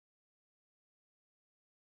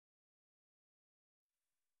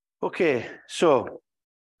Okay, so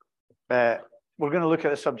we're going to look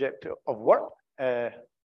at the subject of work over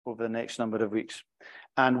the next number of weeks.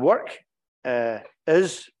 And work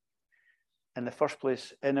is, in the first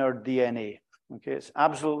place, in our DNA. Okay, it's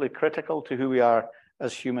absolutely critical to who we are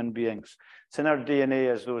as human beings. It's in our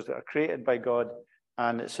DNA as those that are created by God,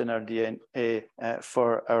 and it's in our DNA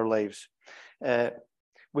for our lives.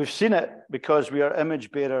 We've seen it because we are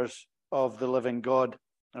image bearers of the living God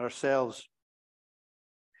ourselves.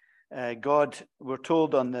 God, we're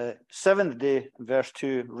told on the seventh day, verse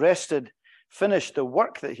 2, rested, finished the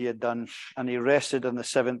work that he had done, and he rested on the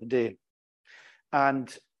seventh day. And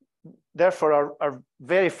therefore, our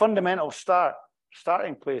very fundamental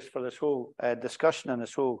starting place for this whole discussion and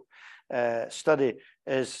this whole study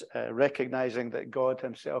is recognizing that God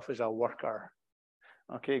himself is a worker.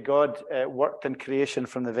 Okay, God worked in creation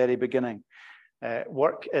from the very beginning.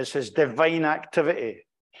 Work is his divine activity.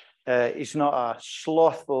 He's not a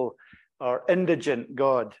slothful or indigent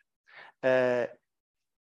God, where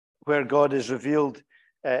God is revealed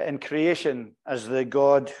in creation as the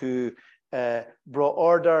God who brought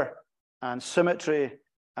order and symmetry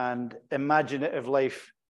and imaginative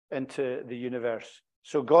life into the universe.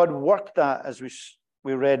 So God worked that, as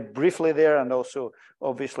we read briefly there, and also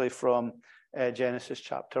obviously from Genesis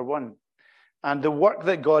chapter 1. And the work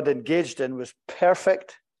that God engaged in was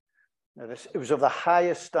perfect. It was of the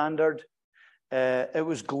highest standard. It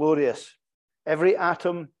was glorious. Every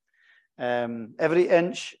atom, every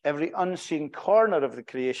inch, every unseen corner of the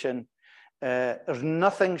creation, there's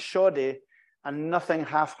nothing shoddy and nothing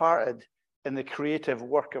half-hearted in the creative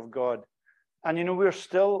work of God. And you know, we're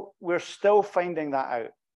still finding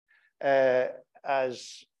that out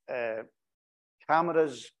as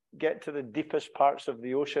cameras get to the deepest parts of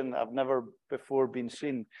the ocean that have never before been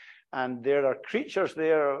seen. And there are creatures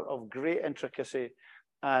there of great intricacy,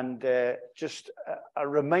 and just a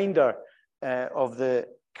reminder of the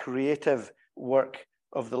creative work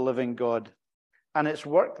of the living God. And it's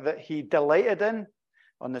work that he delighted in.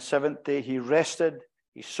 On the seventh day, he rested.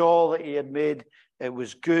 He saw that he had made. It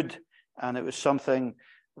was good, and it was something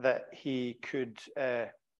that he could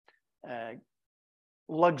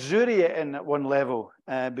luxuriate in at one level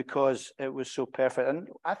because it was so perfect. And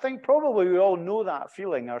I think probably we all know that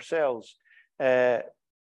feeling ourselves to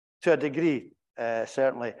a degree,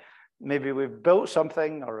 certainly. Maybe we've built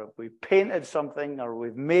something, or we've painted something, or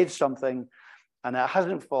we've made something, and it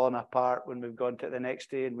hasn't fallen apart when we've gone to the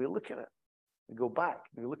next day and we look at it. We go back,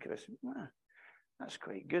 we look at it, and say, that's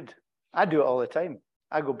quite good. I do it all the time.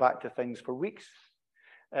 I go back to things for weeks,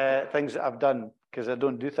 things that I've done, because I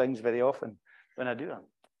don't do things very often. When I do them,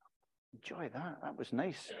 enjoy that. That was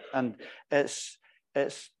nice. And it's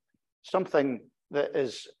something that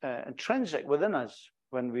is intrinsic within us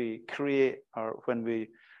when we create, or when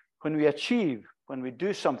we achieve, when we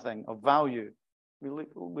do something of value.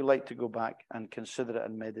 We like to go back and consider it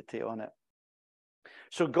and meditate on it.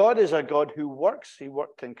 So God is a God who works. He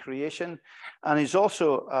worked in creation, and he's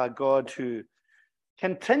also a God who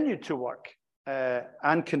continued to work.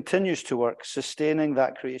 And continues to work, sustaining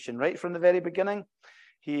that creation. Right from the very beginning,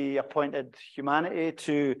 he appointed humanity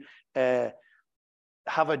to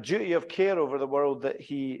have a duty of care over the world that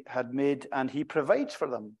he had made, and he provides for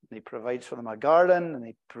them. He provides for them a garden, and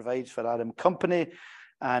he provides for Adam company.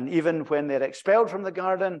 And even when they're expelled from the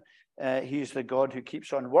garden, he's the God who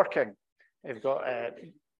keeps on working.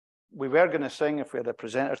 We were going to sing, if we had a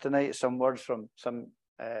presenter tonight, some words from some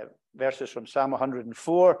verses from Psalm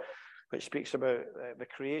 104, which speaks about the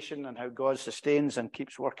creation and how God sustains and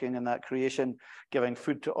keeps working in that creation, giving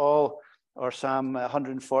food to all. Or Psalm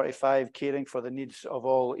 145, caring for the needs of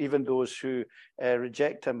all, even those who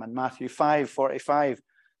reject him. And Matthew 5:45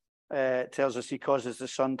 tells us he causes the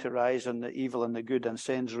sun to rise on the evil and the good, and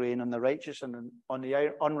sends rain on the righteous and on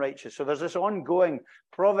the unrighteous. So there's this ongoing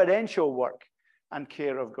providential work and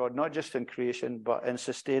care of God, not just in creation, but in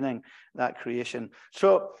sustaining that creation.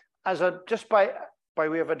 So by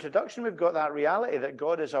way of introduction, we've got that reality that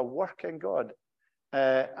God is a working God.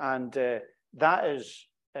 And that is,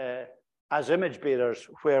 as image bearers,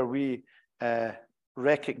 where we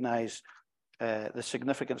recognize the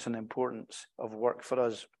significance and importance of work for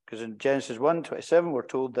us. Because in Genesis 1:27, we're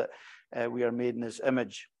told that we are made in his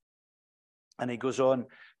image. And he goes on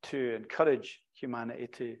to encourage humanity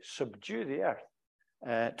to subdue the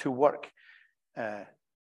earth, to work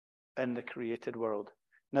in the created world.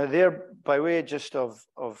 Now, there, by way just of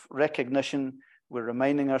recognition, we're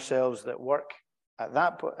reminding ourselves that work at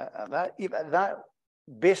that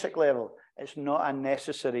basic level, it's not a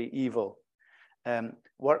necessary evil.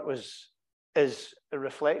 Work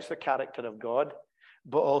reflects the character of God,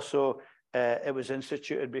 but also it was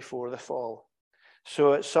instituted before the fall.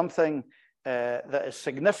 So it's something that is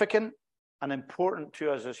significant and important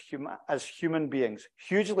to us as human beings,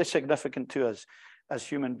 hugely significant to us as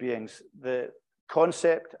human beings, the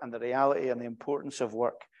concept and the reality and the importance of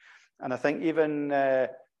work. And I think even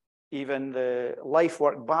the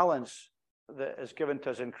life-work balance that is given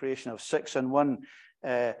to us in creation of 6 and 1,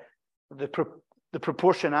 the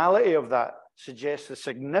proportionality of that suggests the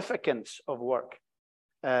significance of work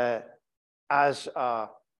as a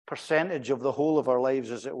percentage of the whole of our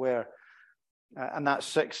lives, as it were. And that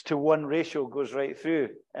 6-to-1 ratio goes right through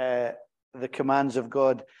the commands of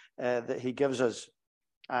God that he gives us.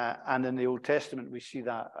 And in the Old Testament, we see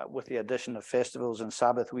that with the addition of festivals and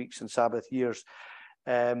Sabbath weeks and Sabbath years.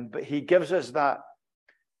 But he gives us that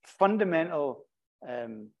fundamental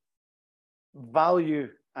value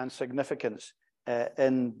and significance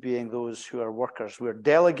in being those who are workers. We're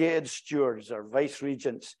delegated stewards or vice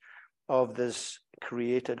regents of this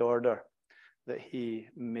created order that he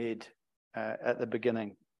made at the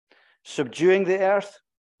beginning. Subduing the earth,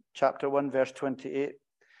 chapter 1, verse 28.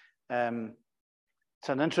 It's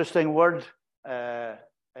an interesting word.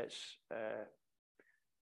 It's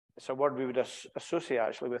a word we would associate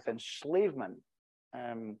actually with enslavement.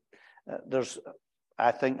 There's,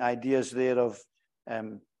 I think, ideas there of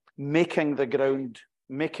making the ground,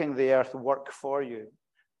 making the earth work for you,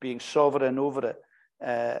 being sovereign over it,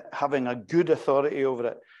 having a good authority over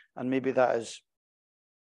it. And maybe that is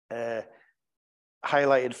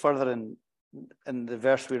highlighted further in the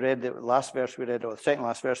verse we read, the last verse we read, or the second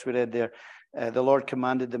last verse we read there. The Lord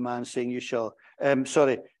commanded the man, saying,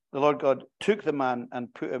 the Lord God took the man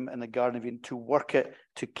and put him in the Garden of Eden to work it,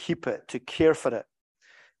 to keep it, to care for it.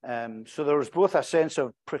 So there was both a sense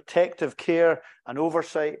of protective care and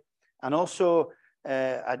oversight, and also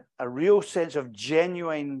a real sense of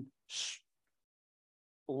genuine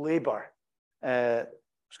labor. I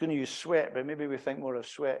was going to use sweat, but maybe we think more of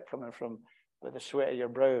sweat coming from the sweat of your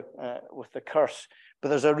brow with the curse. But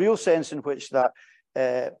there's a real sense in which that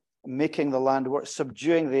making the land work,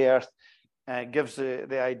 subduing the earth, gives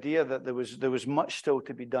the idea that there was much still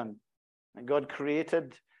to be done. And God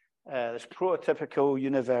created this prototypical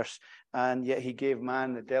universe, and yet he gave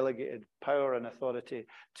man the delegated power and authority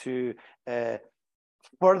to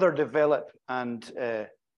further develop and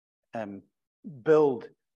build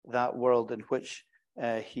that world in which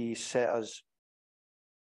he set us.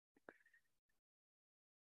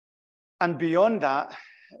 And beyond that,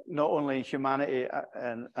 not only humanity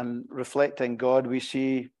and reflecting God, we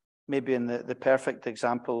see maybe in the perfect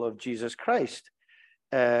example of Jesus Christ,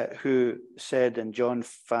 who said in John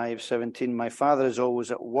 5:17, "My Father is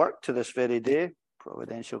always at work to this very day,"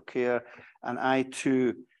 providential care, "and I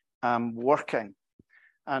too am working."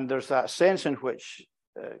 And there's that sense in which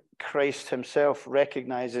Christ himself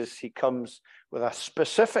recognizes he comes with a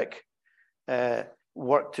specific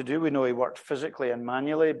work to do. We know he worked physically and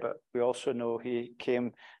manually, but we also know he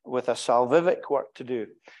came with a salvific work to do.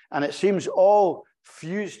 And it seems all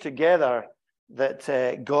fused together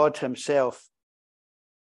that God himself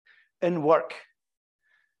in work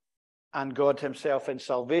and God himself in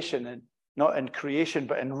salvation, and not in creation,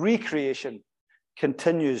 but in recreation,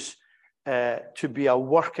 continues to be a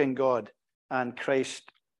working God. And Christ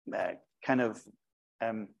kind of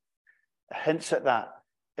hints at that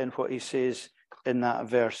in what he says in that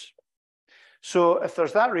verse. So if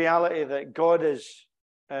there's that reality that God is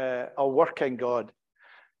a working God,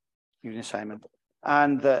 even Simon,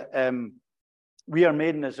 and that we are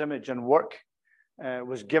made in his image, and work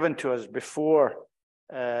was given to us before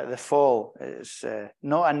the fall, it's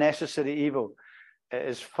not a necessary evil. It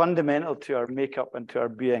is fundamental to our makeup and to our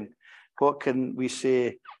being. What can we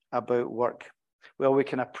say about work? Well, we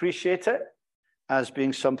can appreciate it as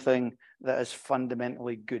being something that is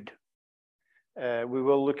fundamentally good. We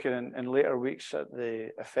will look in later weeks at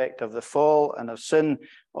the effect of the fall and of sin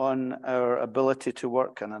on our ability to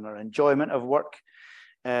work and on our enjoyment of work.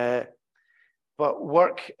 But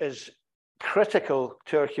work is critical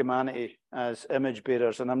to our humanity as image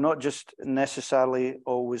bearers. And I'm not just necessarily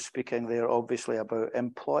always speaking there, obviously, about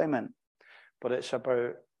employment, but it's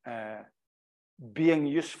about being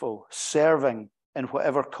useful, serving in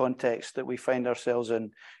whatever context that we find ourselves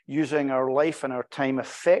in, using our life and our time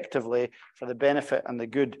effectively for the benefit and the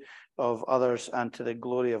good of others and to the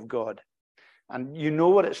glory of God. And you know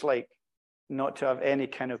what it's like not to have any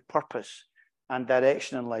kind of purpose and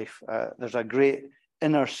direction in life. There's a great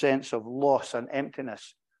inner sense of loss and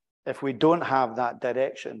emptiness if we don't have that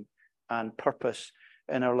direction and purpose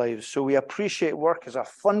in our lives. So we appreciate work as a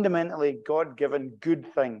fundamentally God-given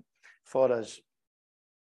good thing for us.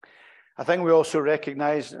 I think we also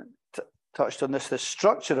recognize, touched on this, the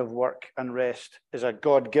structure of work and rest is a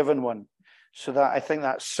God-given one. So that I think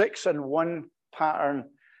that 6 and 1 pattern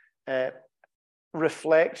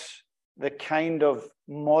reflects the kind of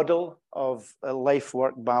model of a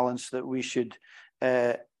life-work balance that we should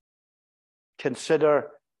consider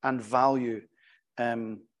and value.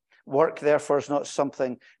 Work, therefore, is not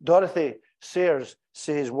something. Dorothy Sayers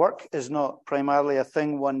says work is not primarily a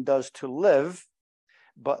thing one does to live,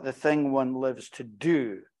 but the thing one lives to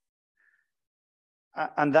do.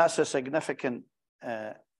 And that's a significant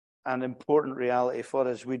and important reality for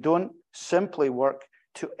us. We don't simply work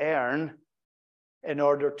to earn in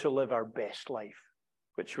order to live our best life,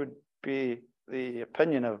 which would be the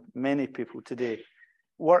opinion of many people today.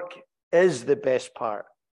 Work is the best part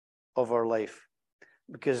of our life,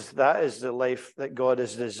 because that is the life that God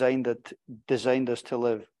has designed us to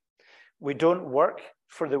live. We don't work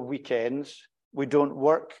for the weekends. We don't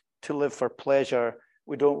work to live for pleasure.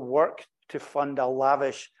 We don't work to fund a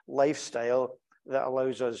lavish lifestyle that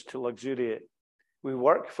allows us to luxuriate. We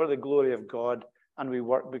work for the glory of God, and we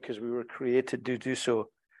work because we were created to do so.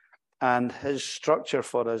 And his structure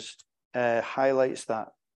for us highlights that.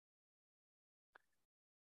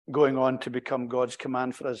 Going on to become God's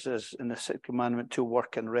command for us is in the 6th commandment to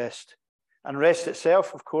work and rest. And rest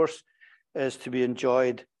itself, of course, is to be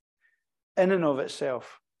enjoyed in and of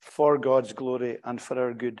itself for God's glory and for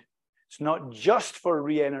our good. It's not just for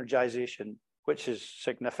re-energization, which is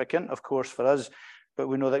significant, of course, for us, but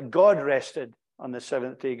we know that God rested on the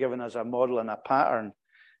 7th day, giving us a model and a pattern,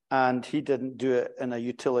 and he didn't do it in a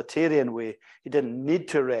utilitarian way. He didn't need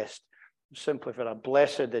to rest, simply for a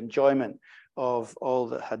blessed enjoyment of all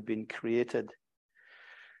that had been created.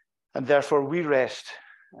 And therefore we rest,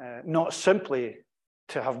 not simply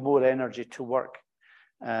to have more energy to work.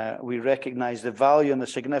 We recognize the value and the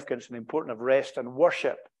significance and the importance of rest and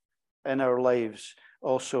worship in our lives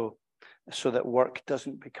also, so that work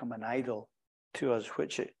doesn't become an idol to us,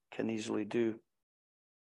 which it can easily do.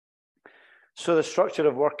 So the structure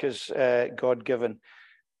of work is God-given.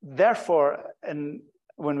 Therefore,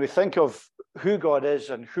 when we think of who God is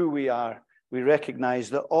and who we are, we recognize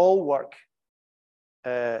that all work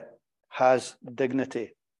has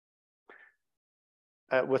dignity,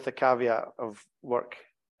 with the caveat of work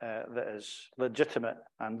that is legitimate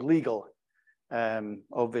and legal,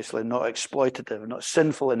 obviously not exploitative, not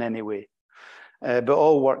sinful in any way. But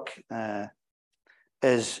all work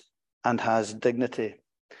is and has dignity.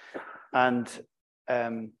 And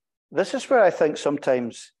this is where I think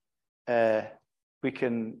sometimes we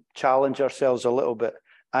can challenge ourselves a little bit.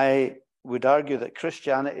 I would argue that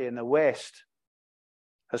Christianity in the West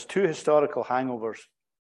has 2 historical hangovers.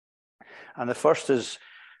 And the first is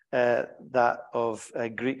that of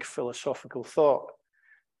Greek philosophical thought,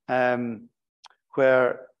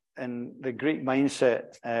 where in the Greek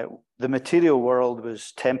mindset, the material world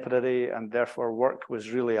was temporary, and therefore work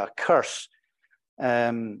was really a curse.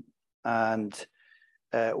 And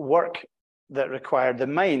work that required the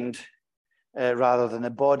mind rather than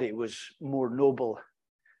the body was more noble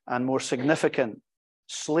and more significant.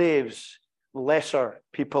 Slaves, lesser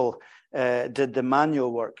people, did the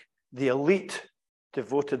manual work. The elite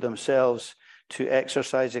devoted themselves to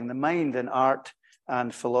exercising the mind in art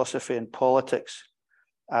and philosophy and politics.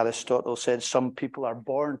 Aristotle said some people are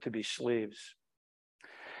born to be slaves.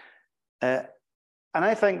 And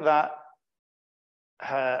I think that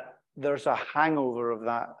there's a hangover of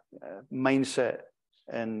that mindset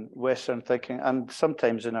in Western thinking, and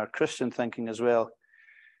sometimes in our Christian thinking as well,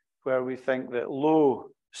 where we think that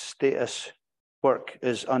low status work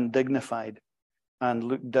is undignified and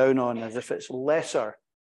looked down on as if it's lesser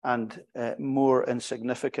and more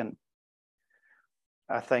insignificant.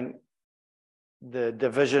 I think the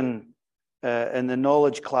division in the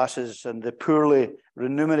knowledge classes and the poorly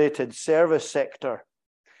remunerated service sector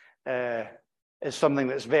is something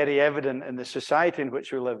that's very evident in the society in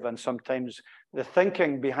which we live, and sometimes the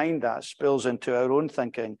thinking behind that spills into our own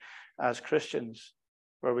thinking as Christians,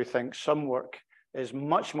 where we think some work is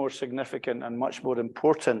much more significant and much more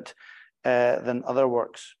important than other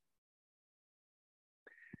works.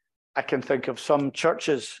 I can think of some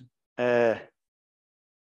churches in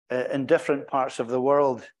different parts of the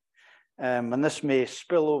world, and this may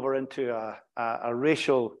spill over into a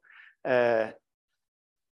racial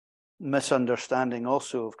misunderstanding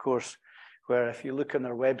also, of course, where if you look on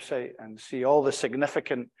their website and see all the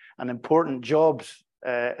significant and important jobs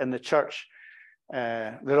in the church,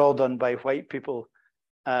 they're all done by white people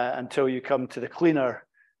until you come to the cleaner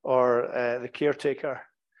or the caretaker,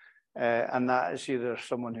 and that is either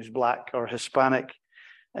someone who's black or Hispanic,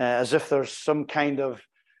 as if there's some kind of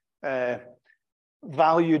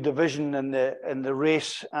value division in the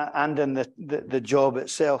race and in the job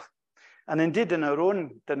itself. And indeed, in our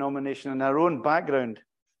own denomination, in our own background,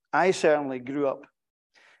 I certainly grew up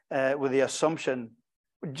with the assumption,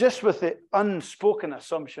 just with the unspoken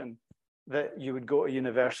assumption, that you would go to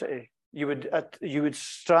university. You would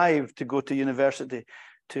strive to go to university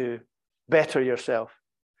to better yourself.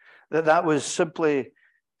 That was simply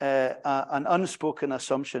an unspoken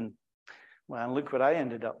assumption. Well, and look where I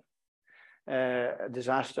ended up. A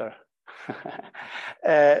disaster.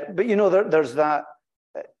 But there's that.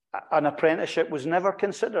 An apprenticeship was never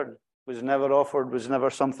considered, was never offered, was never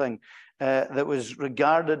something that was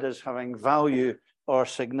regarded as having value or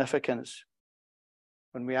significance.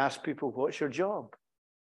 When we ask people, what's your job?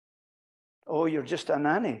 Oh, you're just a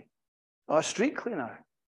nanny, or a street cleaner,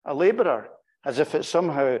 a labourer, as if it's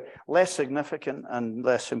somehow less significant and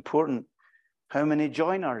less important. How many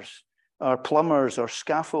joiners or plumbers or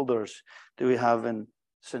scaffolders do we have in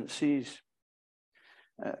St. C's?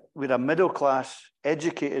 We're a middle-class,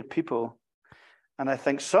 educated people, and I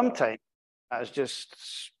think sometimes that's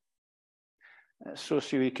just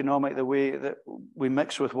socioeconomic, the way that we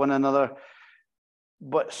mix with one another.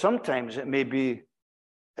 But sometimes it may be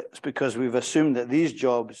it's because we've assumed that these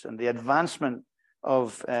jobs and the advancement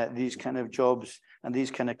of these kind of jobs and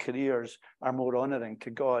these kind of careers are more honouring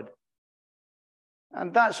to God.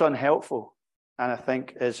 And that's unhelpful, and I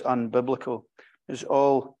think is unbiblical. It's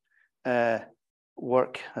all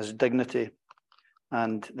work has dignity,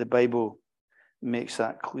 and the Bible makes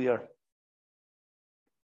that clear.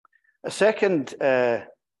 A second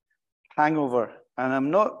hangover, and I'm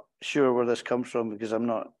not sure where this comes from because I'm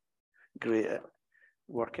not great at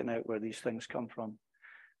working out where these things come from.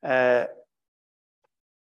 But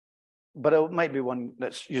it might be one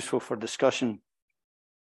that's useful for discussion,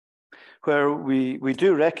 where we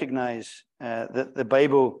do recognize that the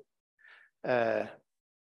Bible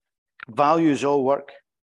values all work,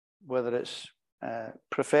 whether it's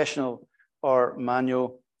professional or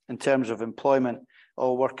manual. In terms of employment,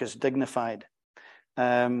 all work is dignified.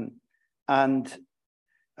 And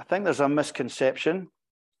I think there's a misconception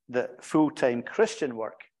that full-time Christian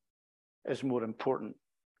work is more important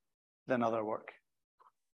than other work,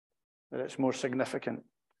 that it's more significant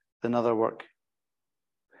than other work.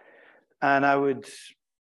 And I would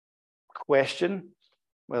question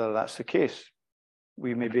whether that's the case.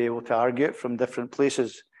 We may be able to argue it from different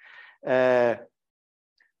places. But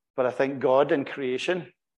I think God in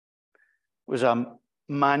creation was a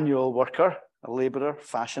manual worker, a labourer,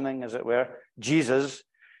 fashioning, as it were. Jesus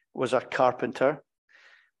was a carpenter.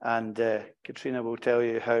 And Katrina will tell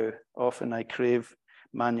you how often I crave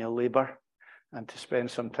manual labour and to spend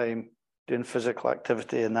some time doing physical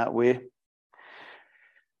activity in that way.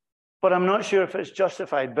 But I'm not sure if it's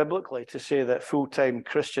justified biblically to say that full-time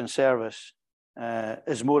Christian service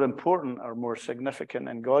is more important or more significant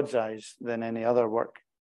in God's eyes than any other work.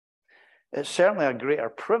 It's certainly a greater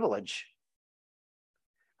privilege.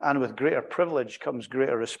 And with greater privilege comes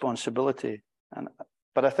greater responsibility.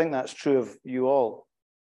 But I think that's true of you all,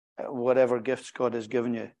 whatever gifts God has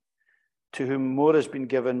given you. To whom more has been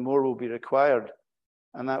given, more will be required.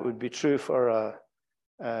 And that would be true for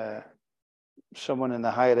someone in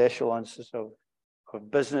the higher echelons of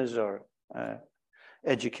business or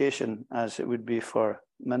education as it would be for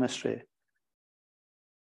ministry.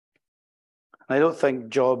 I don't think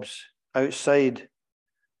jobs outside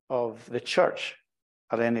of the church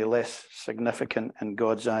are any less significant in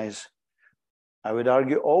God's eyes. I would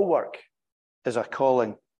argue all work is a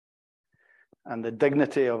calling, and the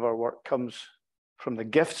dignity of our work comes from the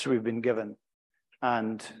gifts we've been given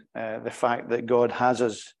and the fact that God has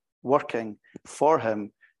us working for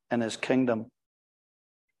him in his kingdom.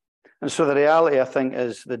 And so the reality, I think,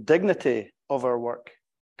 is the dignity of our work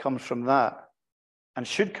comes from that and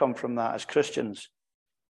should come from that as Christians.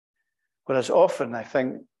 Whereas often, I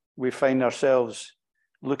think, we find ourselves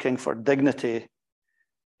looking for dignity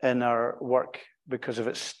in our work because of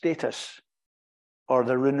its status or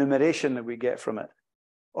the remuneration that we get from it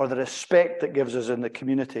or the respect that gives us in the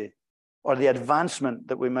community or the advancement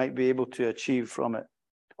that we might be able to achieve from it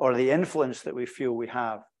or the influence that we feel we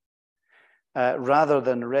have. Rather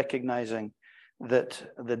than recognizing that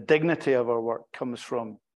the dignity of our work comes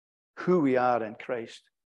from who we are in Christ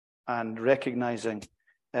and recognizing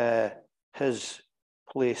his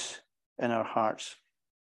place in our hearts.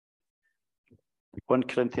 1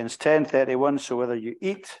 Corinthians 10:31, so whether you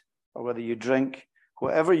eat or whether you drink,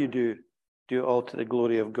 whatever you do, do it all to the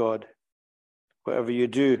glory of God. Whatever you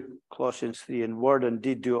do, Colossians 3, in word and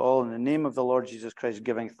deed, do it all in the name of the Lord Jesus Christ,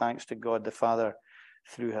 giving thanks to God the Father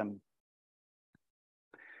through him.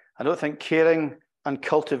 I don't think caring and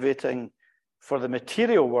cultivating for the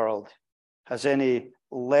material world has any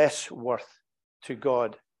less worth to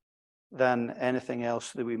God than anything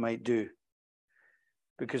else that we might do.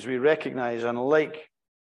 Because we recognize, unlike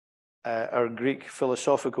our Greek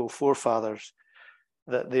philosophical forefathers,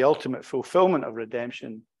 that the ultimate fulfillment of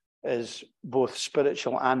redemption is both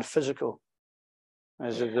spiritual and physical,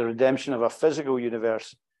 as the redemption of a physical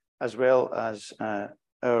universe as well as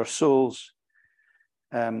our souls.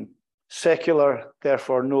 Secular,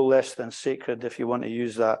 therefore no less than sacred, if you want to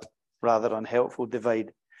use that rather unhelpful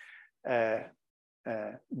divide,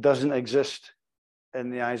 doesn't exist in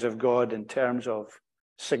the eyes of God in terms of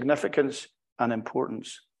significance and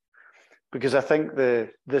importance. Because I think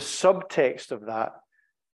the subtext of that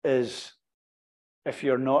is, if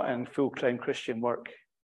you're not in full-time Christian work,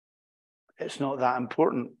 it's not that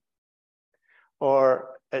important, or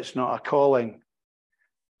it's not a calling,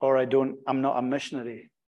 or I'm not a missionary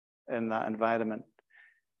in that environment.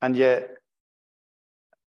 And yet,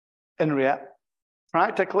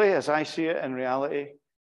 practically, as I see it, in reality,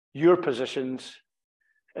 your positions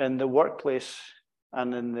in the workplace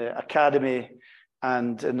and in the academy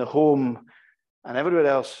and in the home and everywhere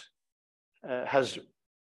else has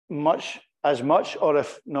as much, or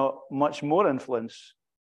if not much more influence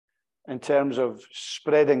in terms of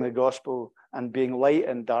spreading the gospel and being light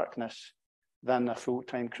in darkness than a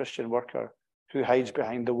full-time Christian worker who hides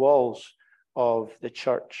behind the walls of the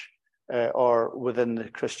church or within the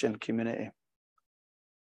Christian community.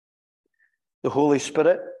 The Holy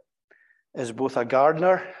Spirit is both a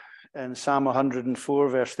gardener in Psalm 104,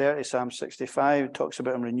 verse 30, Psalm 65, talks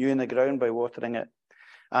about him renewing the ground by watering it,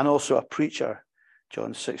 and also a preacher,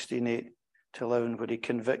 John 16, 8-11, where he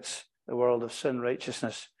convicts the world of sin,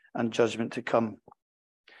 righteousness, and judgment to come.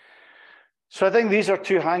 So I think these are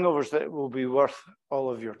two hangovers that will be worth all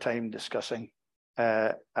of your time discussing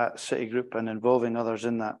at City Group and involving others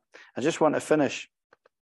in that. I just want to finish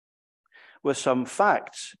with some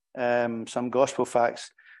facts, some gospel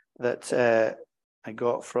facts that I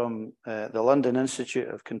got from the London Institute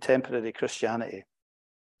of Contemporary Christianity.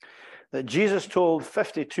 That Jesus told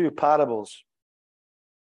 52 parables,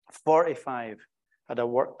 45 had a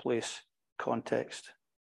workplace context.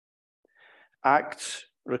 Acts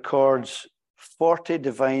records 40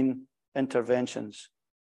 divine interventions.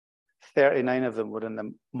 39 of them were in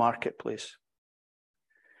the marketplace.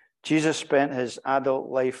 Jesus spent his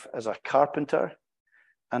adult life as a carpenter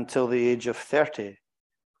until the age of 30,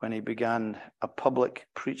 when he began a public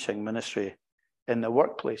preaching ministry in the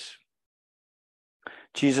workplace.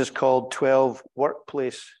 Jesus called 12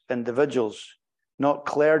 workplace individuals, not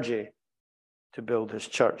clergy, to build his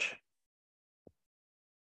church.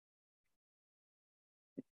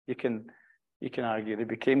 You can argue they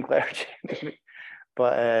became clergy,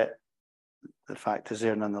 but the fact is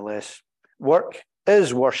there nonetheless. Work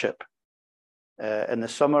is worship. In the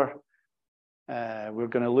summer, we're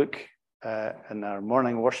going to look in our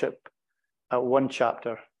morning worship at one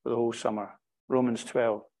chapter for the whole summer, Romans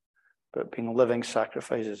 12, but being living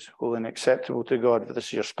sacrifices, holy and acceptable to God. This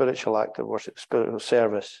is your spiritual act of worship, spiritual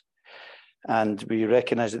service. And we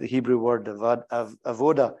recognize that the Hebrew word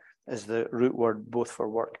avoda is the root word both for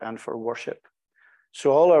work and for worship.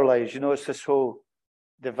 So all our lives, it's this whole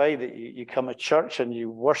divide that you come to church and you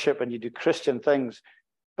worship and you do Christian things,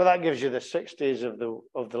 but that gives you the 6 days of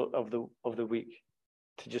the week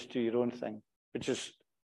to just do your own thing, which has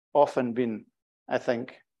often been, I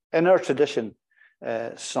think, in our tradition,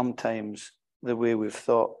 sometimes the way we've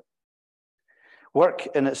thought. Work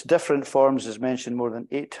in its different forms is mentioned more than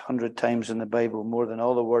 800 times in the Bible, more than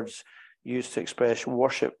all the words used to express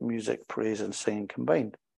worship, music, praise, and singing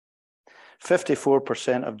combined.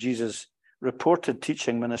 54% of Jesus' reported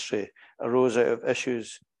teaching ministry arose out of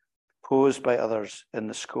issues posed by others in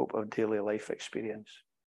the scope of daily life experience.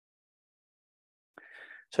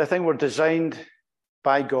 So I think we're designed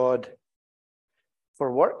by God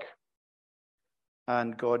for work,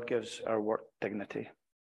 and God gives our work dignity.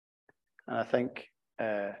 And I think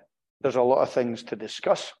there's a lot of things to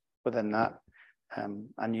discuss within that,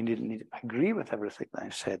 and you needn't need to agree with everything that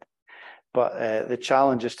I've said. But the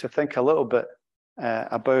challenge is to think a little bit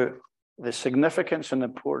about the significance and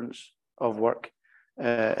importance of work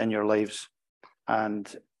in your lives,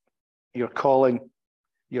 and your calling,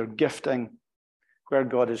 your gifting, where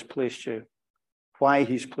God has placed you, why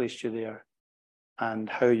he's placed you there, and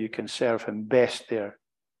how you can serve him best there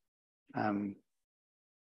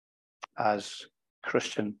as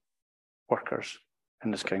Christian workers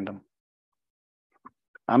in his kingdom.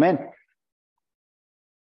 Amen.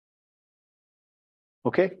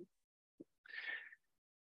 Okay.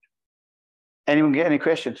 Anyone get any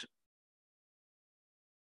questions?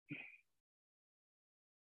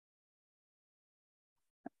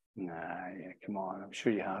 Nah, yeah, come on. I'm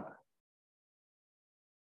sure you have.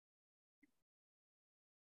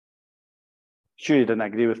 Sure, you didn't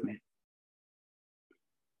agree with me.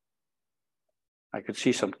 I could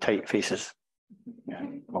see some tight faces. Yeah,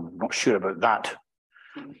 I'm not sure about that.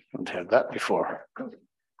 I haven't heard that before.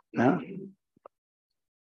 No?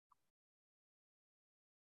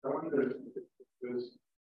 I wonder if there's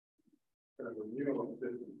kind of a nuance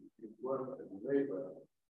between work and labour,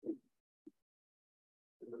 in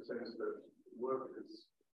the sense that work is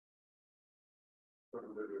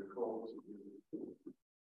something that we're called to do,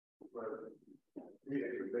 where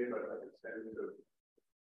labour has a sense of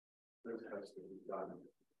this has to be done.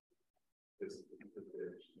 It's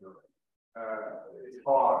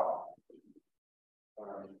hard. I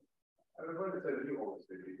don't want to say that you always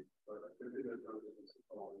do, but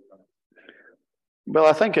well,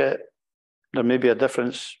 I think there may be a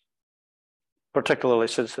difference, particularly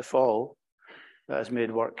since the fall, that has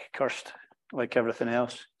made work cursed, like everything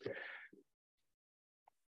else.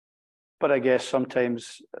 But I guess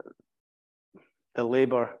sometimes the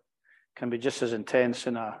labour can be just as intense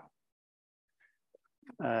in a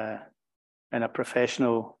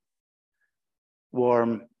professional,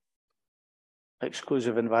 warm,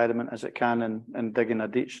 exclusive environment as it can in digging a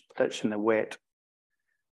ditch in the wet.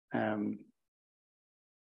 But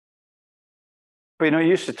you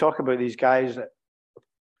used to talk about these guys that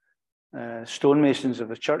stonemasons of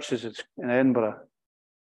the churches in Edinburgh.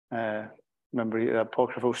 Remember the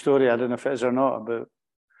apocryphal story? I don't know if it is or not, about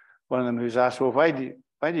one of them who's asked, "Well, why do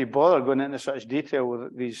you bother going into such detail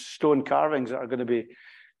with these stone carvings that are going to be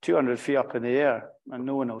 200 feet up in the air and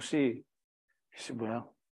no one will see?" He said,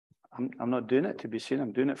 "Well, I'm not doing it to be seen.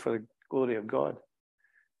 I'm doing it for the glory of God."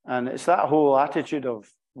 And it's that whole attitude of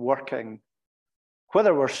working,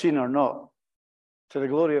 whether we're seen or not, to the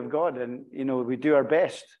glory of God. And we do our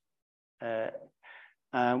best.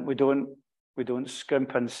 We don't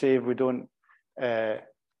scrimp and save. We don't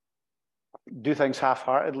do things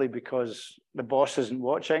half-heartedly because the boss isn't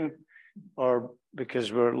watching, or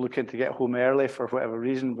because we're looking to get home early for whatever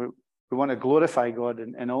reason. We want to glorify God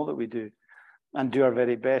in all that we do, and do our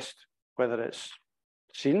very best, whether it's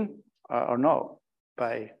seen or not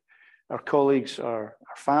by our colleagues or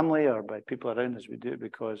our family or by people around us. We do it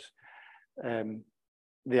because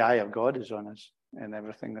the eye of God is on us in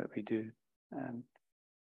everything that we do. And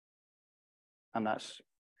that's,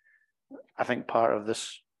 I think, part of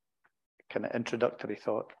this kind of introductory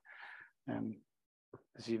thought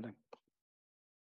this evening.